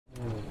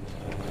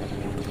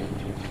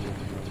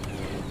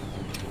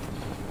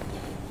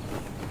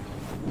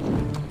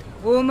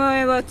お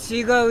前は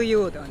違う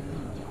ようだな。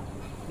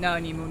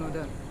何者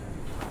だ。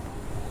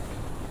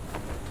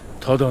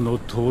ただの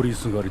通り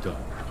すがりだ。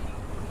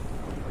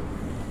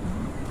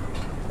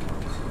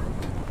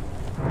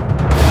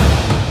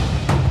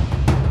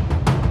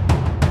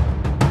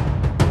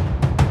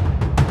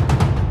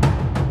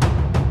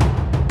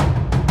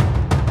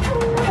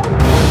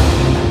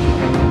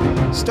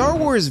Star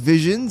Wars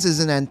Visions is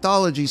an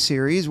anthology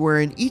series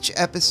wherein each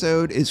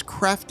episode is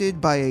crafted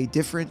by a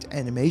different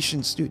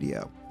animation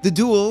studio. The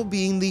Duel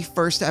being the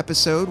first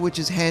episode, which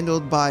is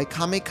handled by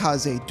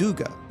Kamikaze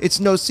Duga.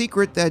 It's no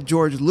secret that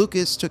George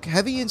Lucas took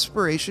heavy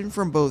inspiration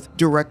from both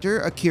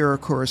director Akira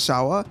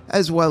Kurosawa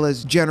as well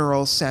as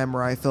general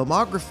samurai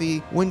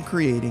filmography when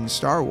creating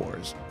Star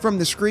Wars. From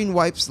the screen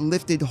wipes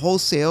lifted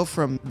wholesale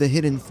from The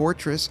Hidden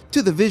Fortress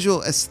to the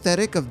visual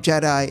aesthetic of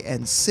Jedi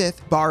and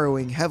Sith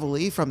borrowing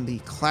heavily from the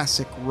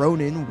classic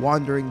Ronin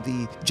wandering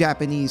the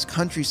Japanese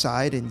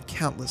countryside in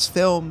countless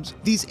films,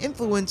 these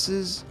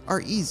influences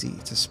are easy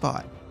to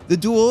spot. The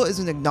Duel is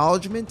an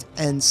acknowledgement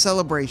and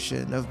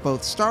celebration of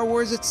both Star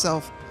Wars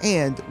itself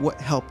and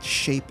what helped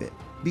shape it.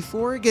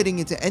 Before getting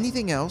into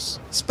anything else,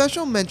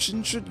 special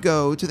mention should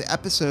go to the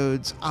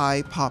episode's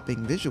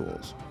eye-popping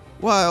visuals.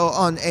 While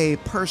on a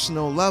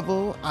personal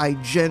level, I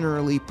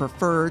generally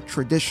prefer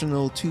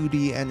traditional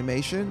 2D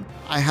animation,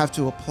 I have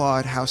to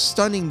applaud how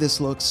stunning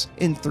this looks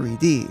in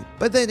 3D.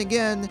 But then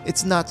again,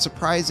 it's not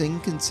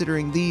surprising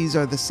considering these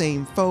are the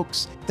same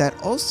folks that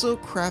also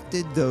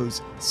crafted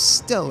those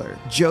stellar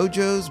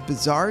JoJo's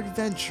Bizarre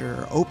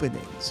Adventure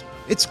openings.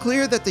 It's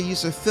clear that the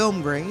use of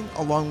film grain,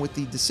 along with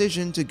the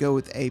decision to go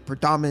with a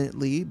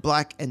predominantly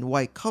black and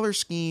white color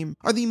scheme,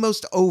 are the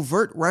most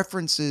overt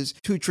references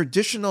to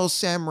traditional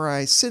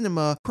samurai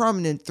cinema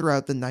prominent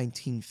throughout the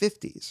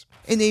 1950s.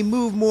 In a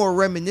move more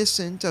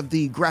reminiscent of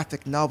the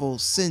graphic novel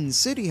Sin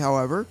City,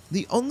 however,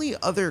 the only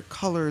other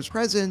colors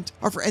present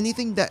are for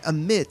anything that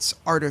emits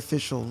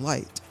artificial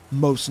light,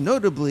 most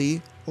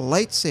notably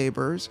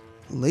lightsabers,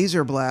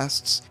 laser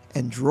blasts,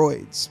 and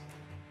droids.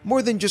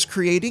 More than just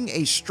creating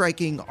a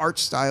striking art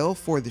style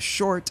for the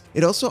short,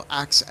 it also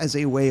acts as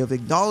a way of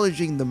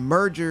acknowledging the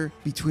merger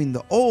between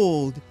the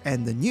old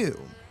and the new,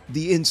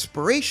 the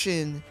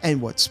inspiration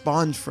and what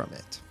spawned from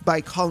it, by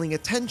calling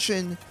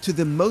attention to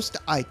the most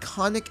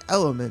iconic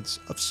elements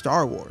of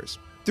Star Wars.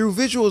 Through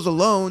visuals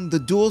alone, the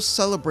Duel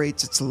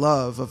celebrates its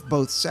love of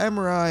both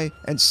samurai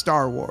and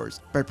Star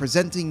Wars by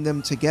presenting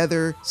them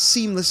together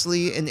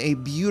seamlessly in a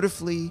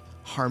beautifully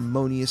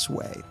harmonious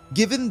way.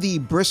 Given the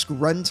brisk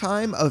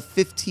runtime of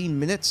 15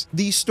 minutes,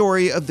 the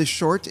story of the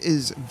short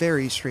is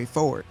very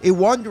straightforward. A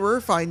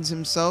wanderer finds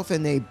himself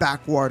in a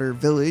backwater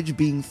village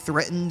being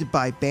threatened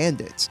by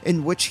bandits,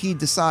 in which he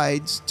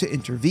decides to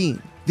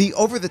intervene. The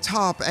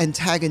over-the-top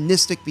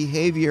antagonistic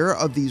behavior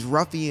of these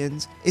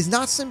ruffians is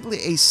not simply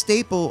a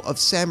staple of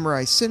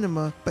samurai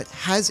cinema, but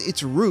has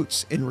its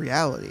roots in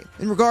reality.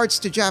 In regards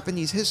to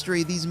Japanese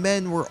history, these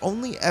men were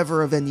only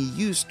ever of any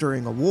use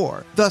during a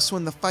war. Thus,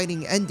 when the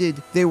fighting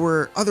ended, they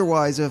were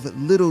otherwise of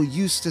little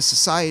use to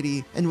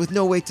society, and with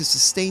no way to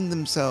sustain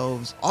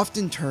themselves,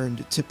 often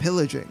turned to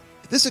pillaging.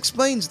 This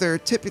explains their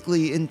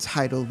typically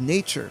entitled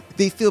nature.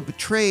 They feel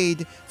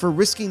betrayed for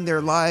risking their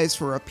lives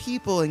for a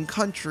people and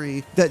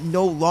country that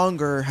no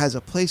longer has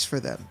a place for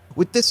them.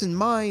 With this in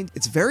mind,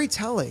 it's very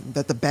telling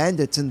that the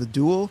bandits in the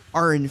Duel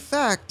are in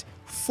fact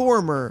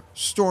former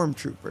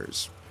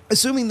stormtroopers.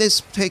 Assuming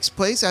this takes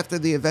place after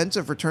the events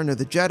of Return of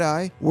the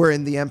Jedi,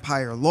 wherein the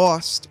Empire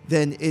lost,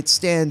 then it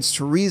stands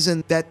to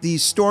reason that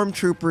these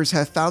stormtroopers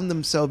have found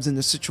themselves in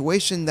a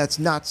situation that's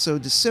not so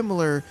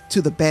dissimilar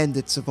to the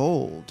bandits of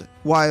old.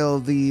 While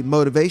the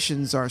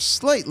motivations are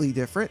slightly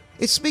different,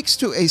 it speaks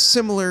to a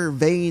similar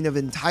vein of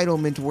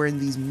entitlement wherein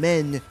these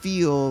men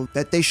feel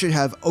that they should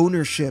have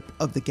ownership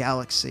of the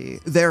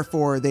galaxy.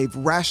 Therefore, they've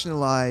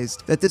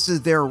rationalized that this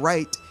is their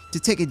right to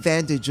take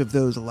advantage of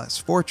those less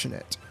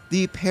fortunate.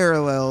 The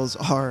parallels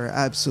are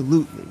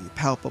absolutely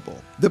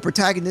palpable. The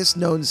protagonist,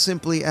 known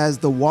simply as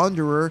the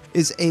Wanderer,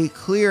 is a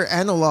clear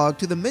analog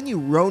to the many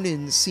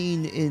Ronin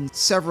seen in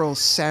several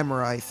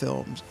samurai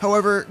films.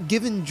 However,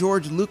 given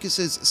George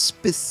Lucas's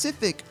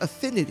specific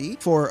affinity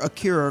for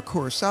Akira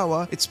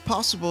Kurosawa, it's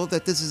possible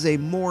that this is a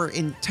more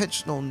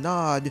intentional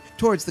nod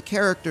towards the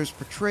characters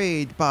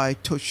portrayed by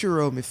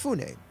Toshiro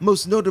Mifune,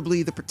 most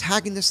notably the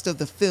protagonist of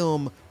the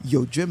film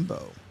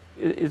Yojimbo.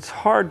 It's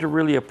hard to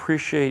really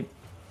appreciate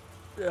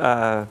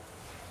the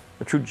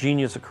true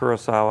genius of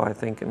Kurosawa, I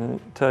think,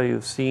 until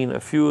you've seen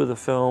a few of the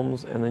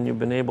films and then you've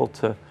been able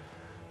to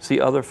see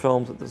other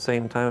films at the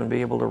same time and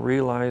be able to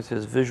realize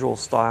his visual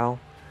style.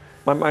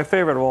 My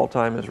favorite of all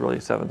time is really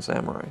Seven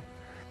Samurai.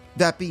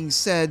 That being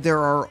said, there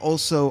are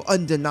also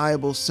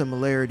undeniable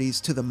similarities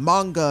to the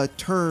manga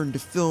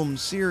turned film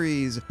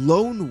series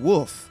Lone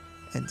Wolf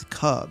and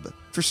Cub.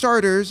 For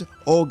starters,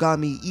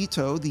 Ogami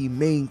Ito, the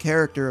main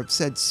character of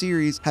said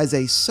series, has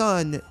a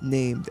son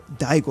named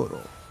Daigoro,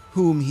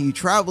 whom he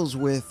travels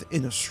with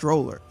in a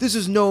stroller. This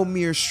is no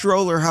mere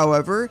stroller,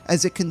 however,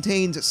 as it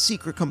contains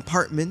secret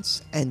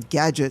compartments and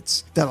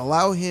gadgets that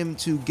allow him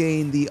to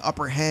gain the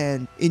upper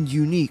hand in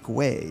unique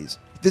ways.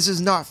 This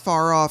is not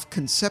far off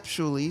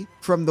conceptually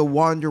from the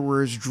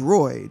Wanderer's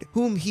droid,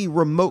 whom he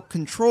remote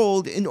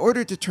controlled in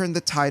order to turn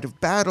the tide of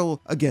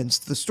battle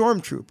against the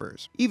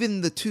stormtroopers.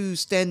 Even the two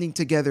standing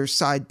together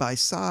side by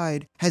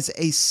side has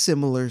a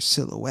similar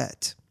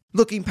silhouette.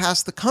 Looking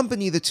past the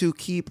company the two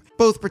keep,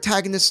 both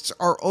protagonists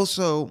are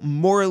also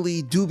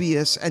morally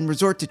dubious and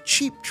resort to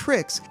cheap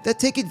tricks that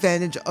take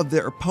advantage of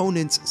their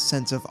opponent's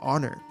sense of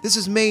honor. This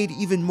is made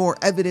even more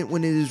evident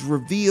when it is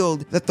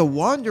revealed that the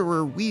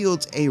Wanderer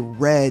wields a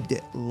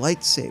red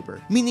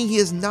lightsaber, meaning he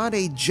is not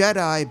a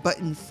Jedi but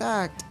in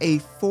fact a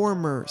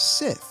former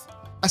Sith.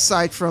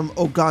 Aside from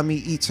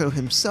Ogami Ito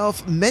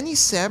himself, many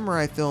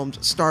samurai films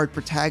starred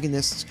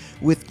protagonists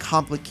with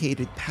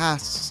complicated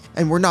pasts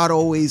and were not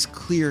always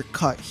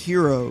clear-cut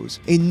heroes.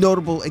 A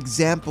notable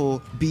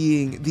example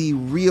being the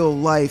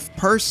real-life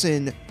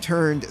person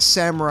turned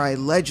samurai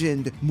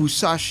legend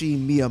Musashi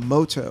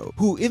Miyamoto,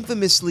 who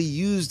infamously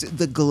used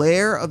the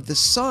glare of the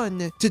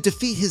sun to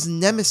defeat his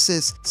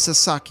nemesis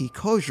Sasaki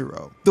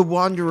Kojiro. The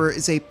Wanderer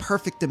is a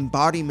perfect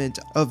embodiment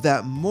of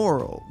that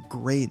moral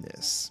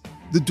grayness.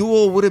 The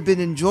Duel would have been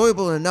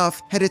enjoyable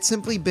enough had it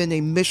simply been a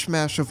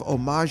mishmash of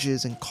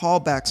homages and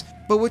callbacks,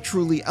 but what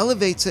truly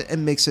elevates it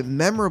and makes it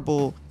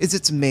memorable is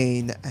its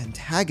main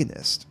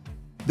antagonist.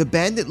 The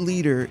bandit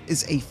leader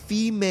is a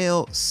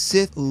female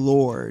Sith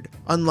Lord,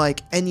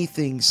 unlike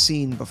anything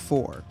seen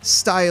before.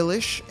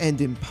 Stylish and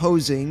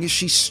imposing,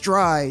 she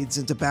strides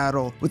into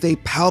battle with a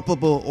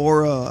palpable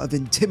aura of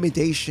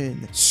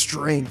intimidation,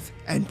 strength,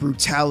 and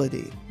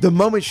brutality. The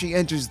moment she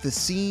enters the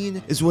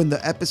scene is when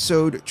the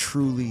episode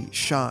truly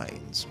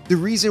shines. The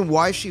reason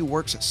why she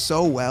works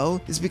so well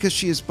is because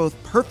she is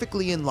both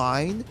perfectly in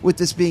line with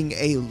this being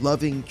a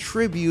loving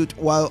tribute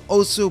while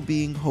also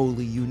being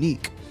wholly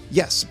unique.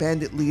 Yes,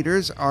 bandit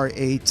leaders are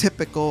a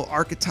typical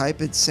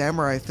archetype in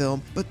samurai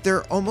film, but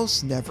they're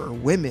almost never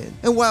women.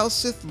 And while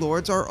Sith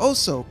Lords are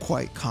also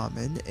quite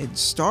common in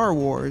Star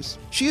Wars,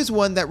 she is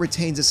one that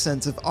retains a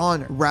sense of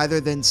honor rather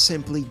than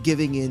simply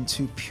giving in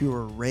to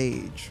pure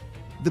rage.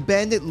 The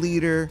bandit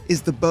leader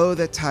is the bow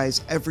that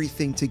ties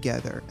everything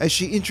together, as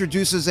she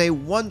introduces a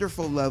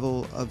wonderful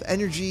level of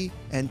energy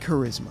and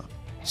charisma.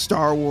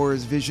 Star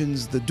Wars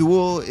Vision's The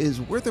Duel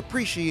is worth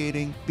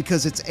appreciating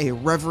because it's a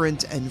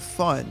reverent and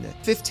fun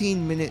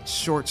 15-minute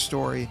short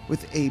story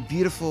with a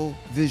beautiful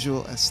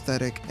visual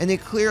aesthetic and a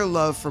clear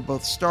love for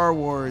both Star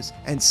Wars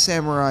and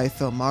samurai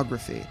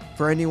filmography.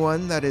 For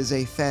anyone that is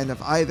a fan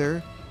of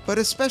either, but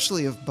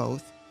especially of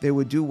both, they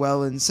would do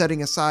well in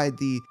setting aside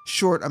the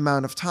short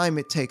amount of time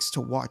it takes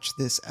to watch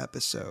this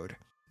episode.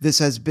 This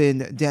has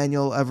been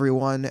Daniel,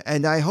 everyone,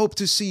 and I hope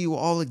to see you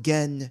all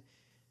again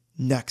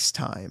next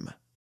time.